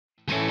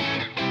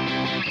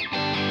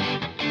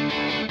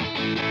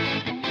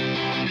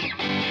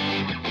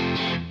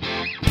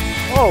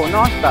Oh,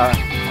 nice barra.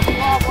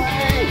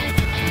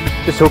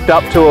 Just hooked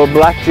up to a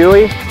black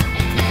dewy,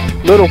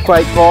 little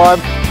Quake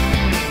Vibe,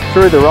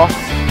 through the rocks.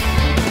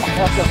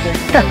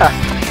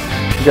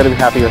 You've got to be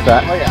happy with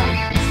that. Oh yeah.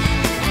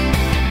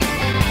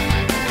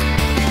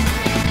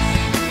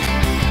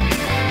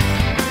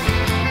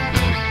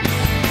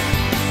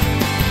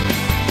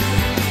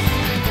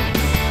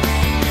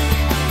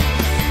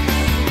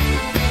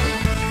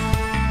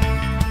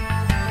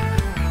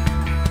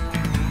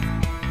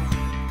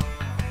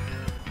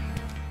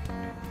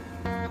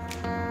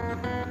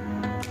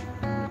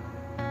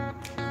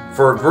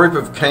 For a group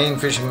of keen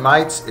fishing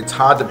mates, it's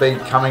hard to beat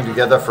coming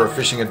together for a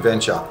fishing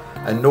adventure,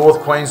 and North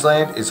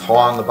Queensland is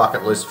high on the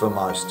bucket list for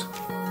most.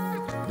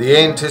 The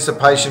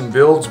anticipation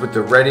builds with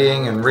the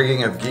readying and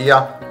rigging of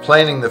gear,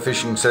 planning the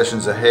fishing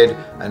sessions ahead,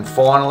 and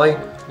finally,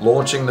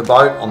 launching the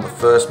boat on the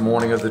first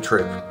morning of the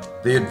trip.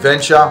 The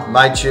adventure,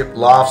 mateship,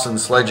 laughs and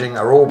sledging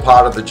are all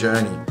part of the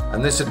journey,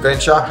 and this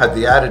adventure had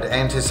the added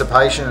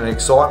anticipation and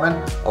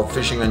excitement of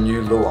fishing a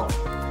new lure.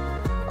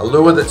 A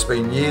lure that's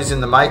been years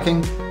in the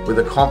making, with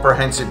a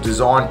comprehensive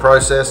design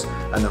process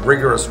and the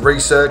rigorous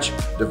research,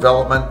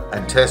 development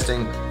and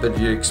testing that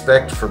you'd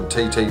expect from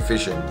TT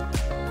Fishing.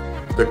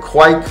 The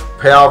Quake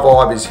Power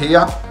Vibe is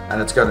here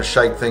and it's going to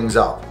shake things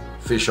up.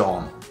 Fish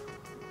on.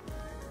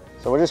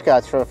 So we'll just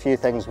go through a few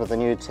things with the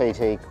new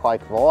TT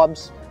Quake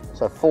Vibes.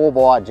 So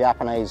 4x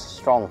Japanese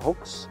strong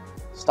hooks,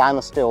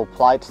 stainless steel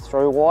plate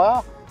through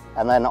wire,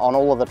 and then on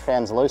all of the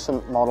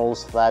translucent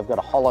models they've got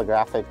a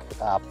holographic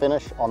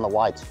finish on the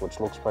weights, which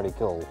looks pretty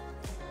cool.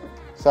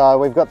 So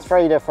we've got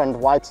 3 different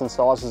weights and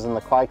sizes in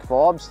the Quake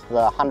Vibes.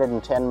 The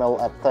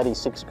 110mm at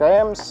 36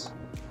 grams,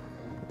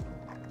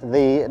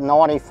 the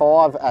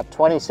 95 at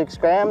 26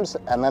 grams,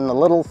 and then the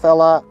little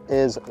fella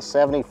is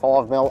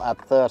 75mm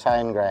at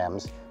 13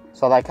 grams.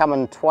 So they come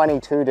in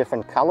 22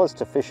 different colours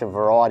to fish a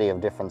variety of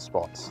different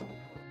spots.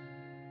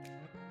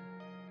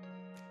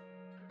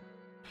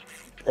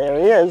 There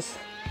he is,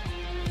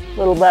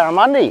 little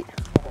barramundi.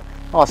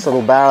 Nice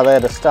little barra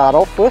there to start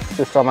off with,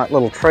 just on that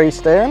little tree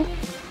stand.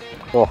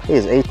 Oh,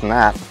 he's eating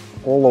that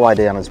all the way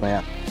down his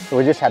mouth. So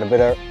we just had a bit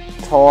of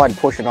tide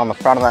pushing on the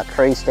front of that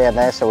tree stand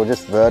there, so we're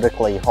just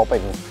vertically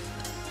hopping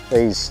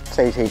these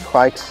TT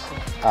Quakes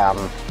at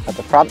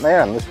the front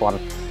there, and this one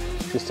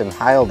just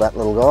inhaled that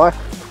little guy.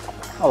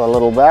 Oh, the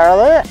little barra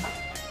there.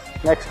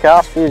 Next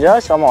cast for you,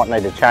 Jace. I might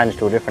need to change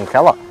to a different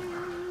colour.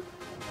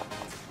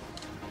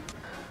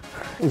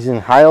 He's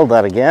inhaled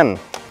that again.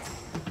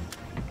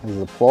 There's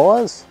the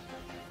pliers.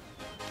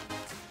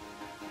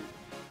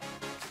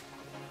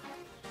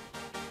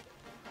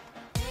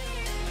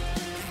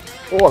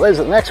 Oh, there's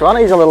the next one.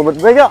 He's a little bit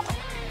bigger.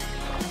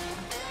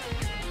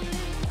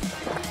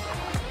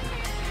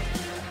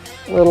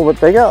 A little bit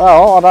bigger.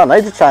 Oh, I don't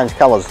need to change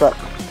colours. That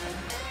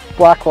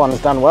black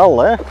one's done well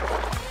there.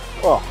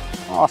 Oh,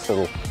 nice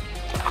little.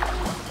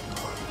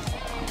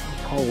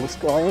 Pull this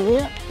guy in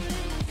here.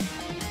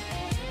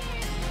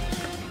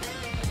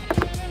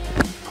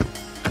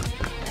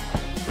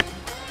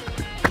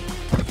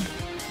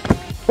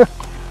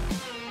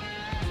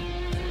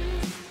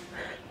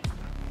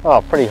 Oh,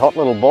 pretty hot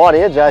little bite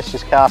here. Jace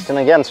just casting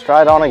again,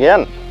 straight on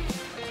again.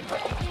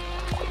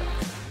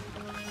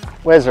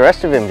 Where's the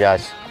rest of him,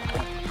 Jace?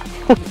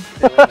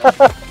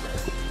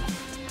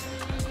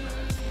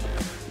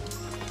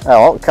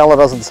 Oh, well, colour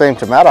doesn't seem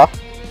to matter.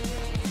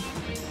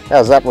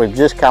 How's that? We've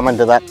just come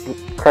into that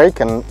creek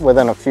and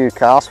within a few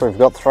casts we've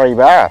got 3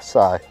 barra,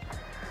 so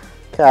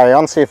carry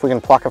on, see if we can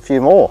pluck a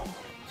few more.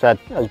 So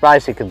as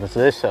basic as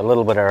this, a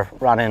little bit of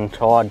run-in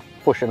tide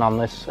pushing on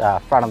this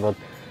front of the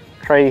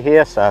tree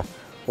here, so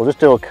we'll just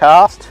do a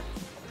cast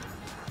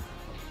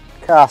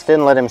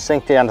in, let him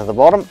sink down to the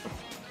bottom.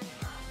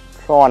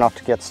 Try not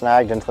to get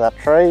snagged into that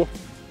tree.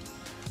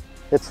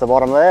 Hits the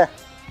bottom there,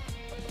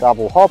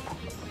 double hop.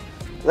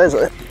 There's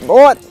a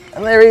bite,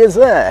 and there he is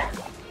there.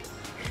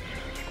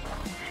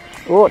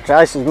 Oh,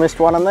 Jace has missed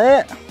one in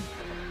there.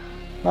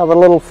 Another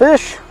little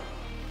fish.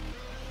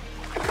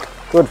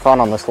 Good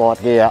fun on this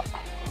light gear.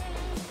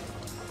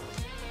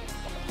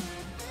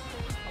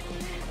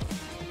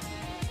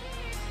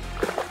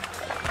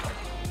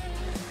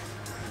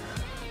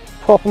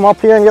 Pop them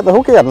up here and get the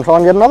hook out and try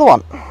and get another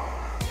one.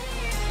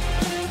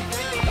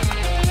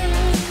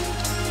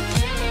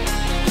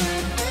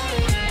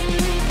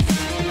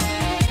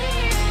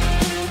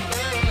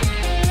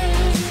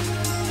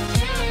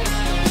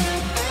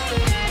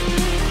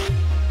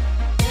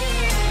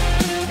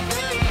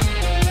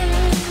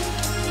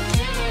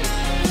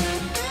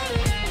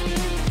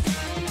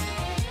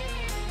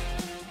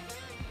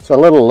 So a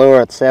little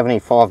lure at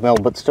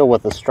 75mm, but still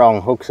with the strong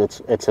hooks,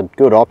 it's a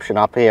good option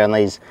up here in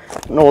these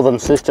northern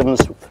systems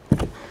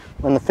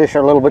when the fish are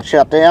a little bit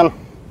shut down.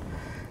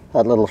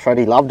 That little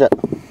thready loved it.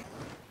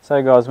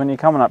 So guys, when you're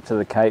coming up to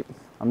the Cape,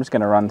 I'm just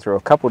going to run through a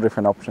couple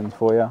different options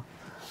for you,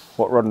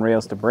 what rod and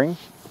reels to bring.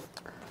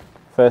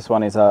 First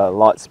one is a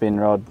light spin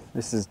rod.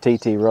 This is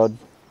TT rod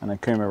and a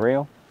Kuma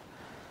reel.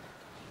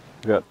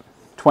 We've got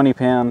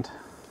 20-pound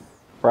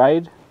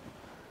braid,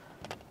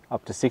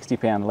 up to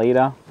 60-pound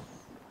leader.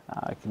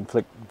 You can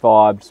flick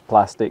vibes,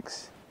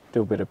 plastics,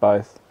 do a bit of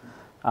both.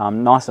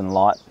 Nice and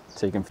light,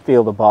 so you can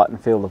feel the bite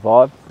and feel the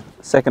vibe.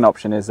 Second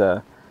option is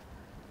a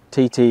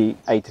TT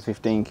 8 to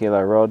 15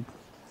 kilo rod,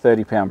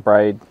 30 pound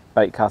braid,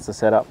 bait caster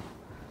setup.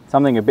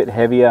 Something a bit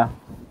heavier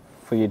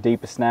for your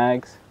deeper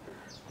snags.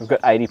 We've got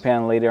 80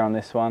 pound leader on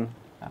this one.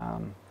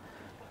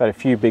 Got a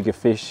few bigger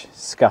fish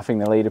scuffing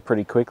the leader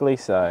pretty quickly,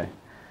 so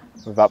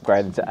we've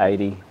upgraded to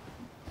 80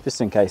 just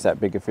in case that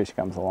bigger fish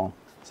comes along.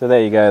 So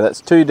there you go, that's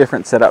two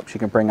different setups you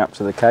can bring up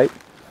to the Cape.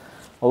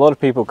 A lot of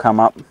people come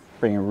up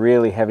bringing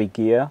really heavy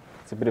gear.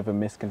 It's a bit of a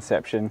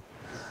misconception.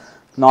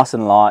 Nice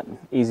and light,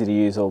 easy to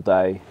use all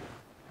day. You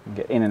can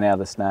get in and out of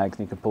the snags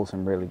and you can pull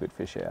some really good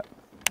fish out.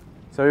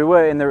 So we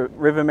were in the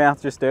river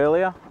mouth just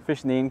earlier,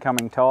 fishing the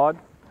incoming tide.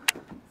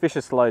 Fish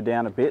has slowed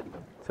down a bit,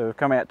 so we've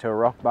come out to a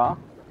rock bar.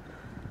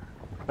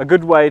 A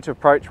good way to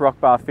approach rock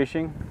bar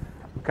fishing,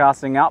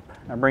 casting up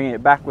and bringing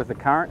it back with the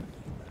current.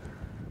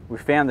 We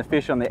found the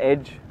fish on the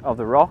edge of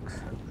the rocks.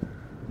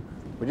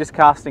 We're just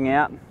casting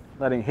out,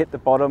 letting it hit the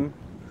bottom,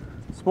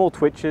 small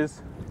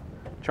twitches,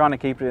 trying to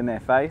keep it in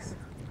their face.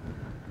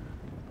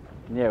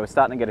 And yeah, we're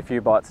starting to get a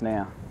few bites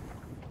now.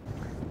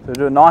 So we'll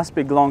do a nice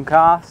big long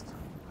cast.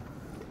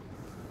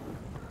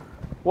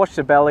 Watch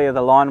the belly of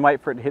the line,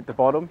 wait for it to hit the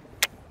bottom.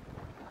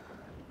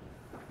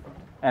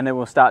 And then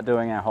we'll start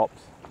doing our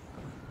hops.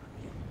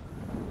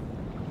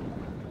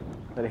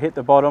 Let it hit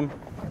the bottom,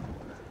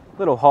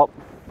 little hop.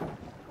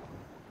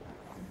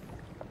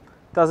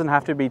 Doesn't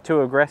have to be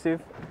too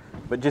aggressive,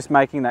 but just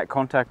making that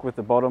contact with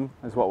the bottom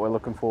is what we're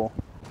looking for.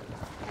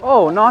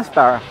 Oh, nice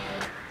barra.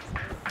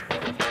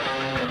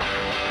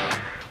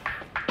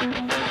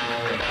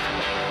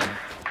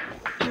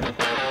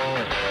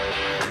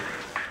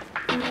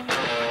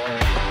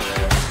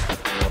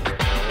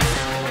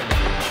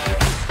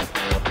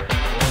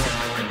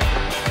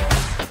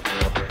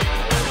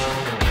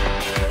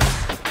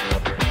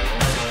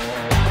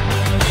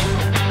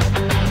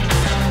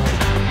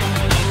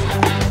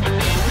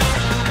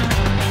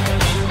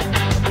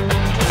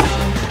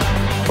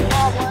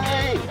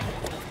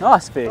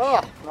 Nice fish.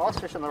 Oh, nice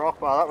fish in the rock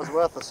bar. That was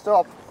worth the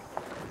stop.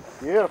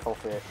 Beautiful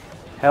fish.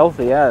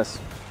 Healthy as.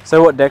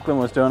 So what Declan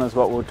was doing is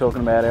what we were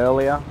talking about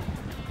earlier.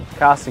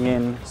 Casting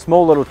in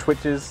small little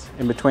twitches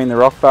in between the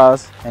rock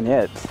bars, and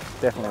yeah, it's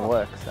definitely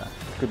works. So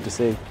good to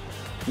see.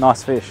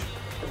 Nice fish.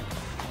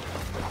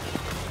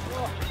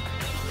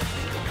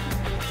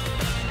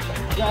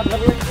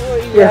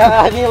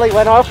 Yeah, I nearly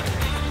went off.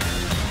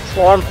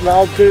 Slime from the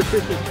old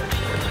jewfish.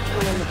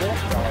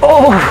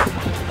 Oh!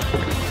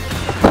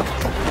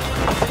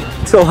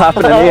 It's all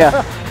happening here.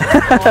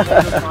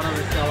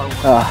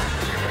 Oh.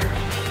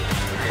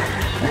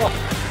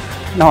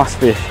 Nice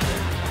fish.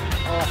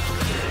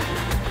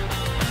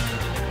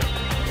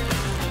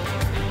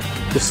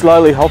 Just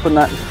slowly hopping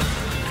that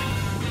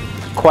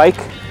quake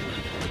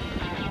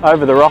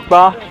over the rock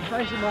bar.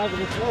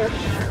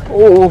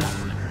 Oh,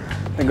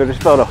 I think I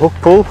just felt a hook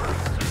pull.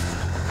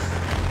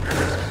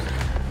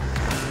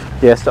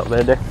 Yeah, stop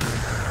there, Dick.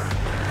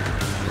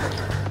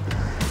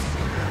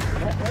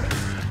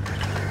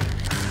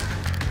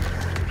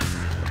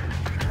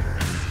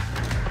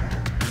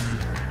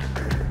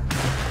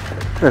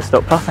 Gotta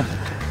stop puffing.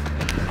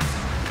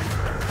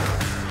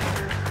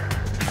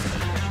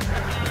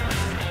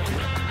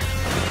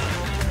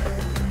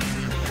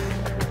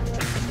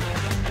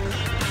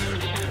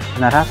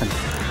 And that happened.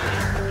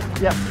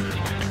 Yep.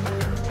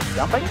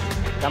 Jumping?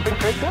 Jumping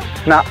creature?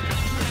 Nah.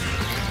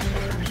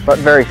 But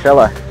very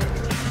shallow.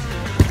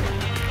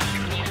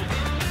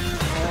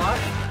 Alright.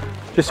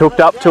 Just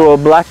hooked up to a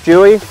black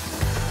dewy.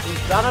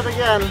 He's done it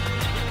again.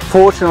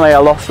 Fortunately I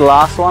lost the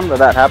last one, but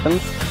that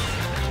happens.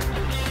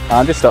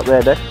 Just stop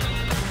there, Dick.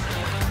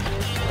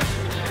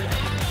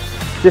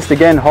 Just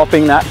again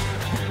hopping that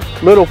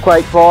little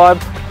quake vibe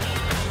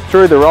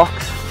through the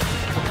rocks.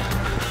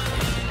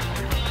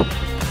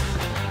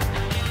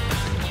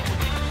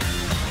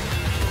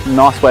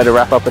 Nice way to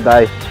wrap up a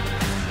day.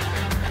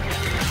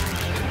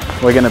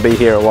 We're going to be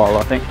here a while,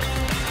 I think.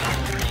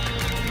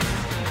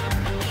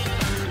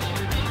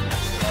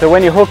 So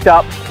when you're hooked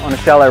up on a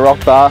shallow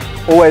rock bar,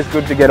 always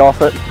good to get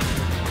off it.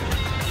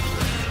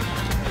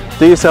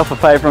 Do yourself a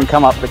favour and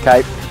come up the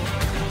Cape.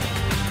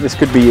 This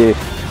could be you.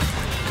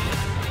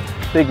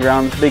 Big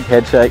runs, big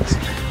head shakes.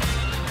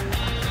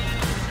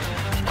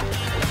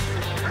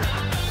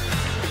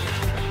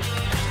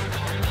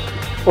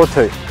 Or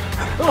two.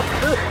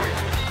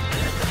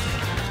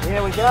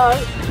 Here we go.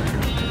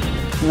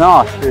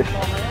 Nice fish.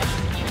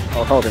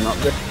 I'll hold him up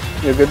there.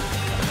 You're good.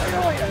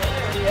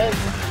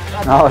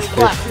 Nice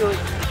fish.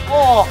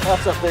 Oh,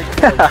 that's a big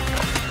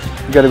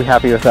fish. You've got to be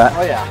happy with that.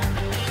 Oh yeah.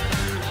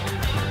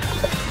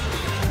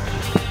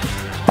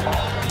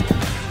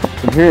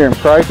 You can hear him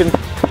croaking.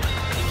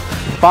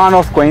 Far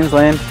North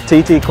Queensland,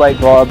 TT Quake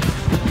Vibe.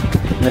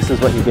 And this is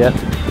what you get.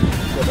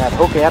 Get that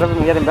hook out of him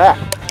and get him back.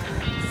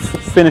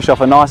 Finish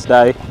off a nice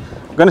day.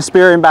 I'm going to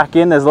spear him back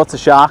in, there's lots of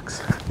sharks.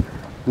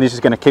 And he's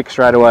just going to kick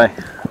straight away.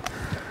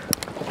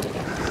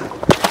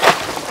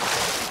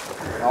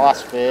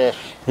 Nice fish.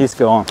 He's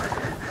gone.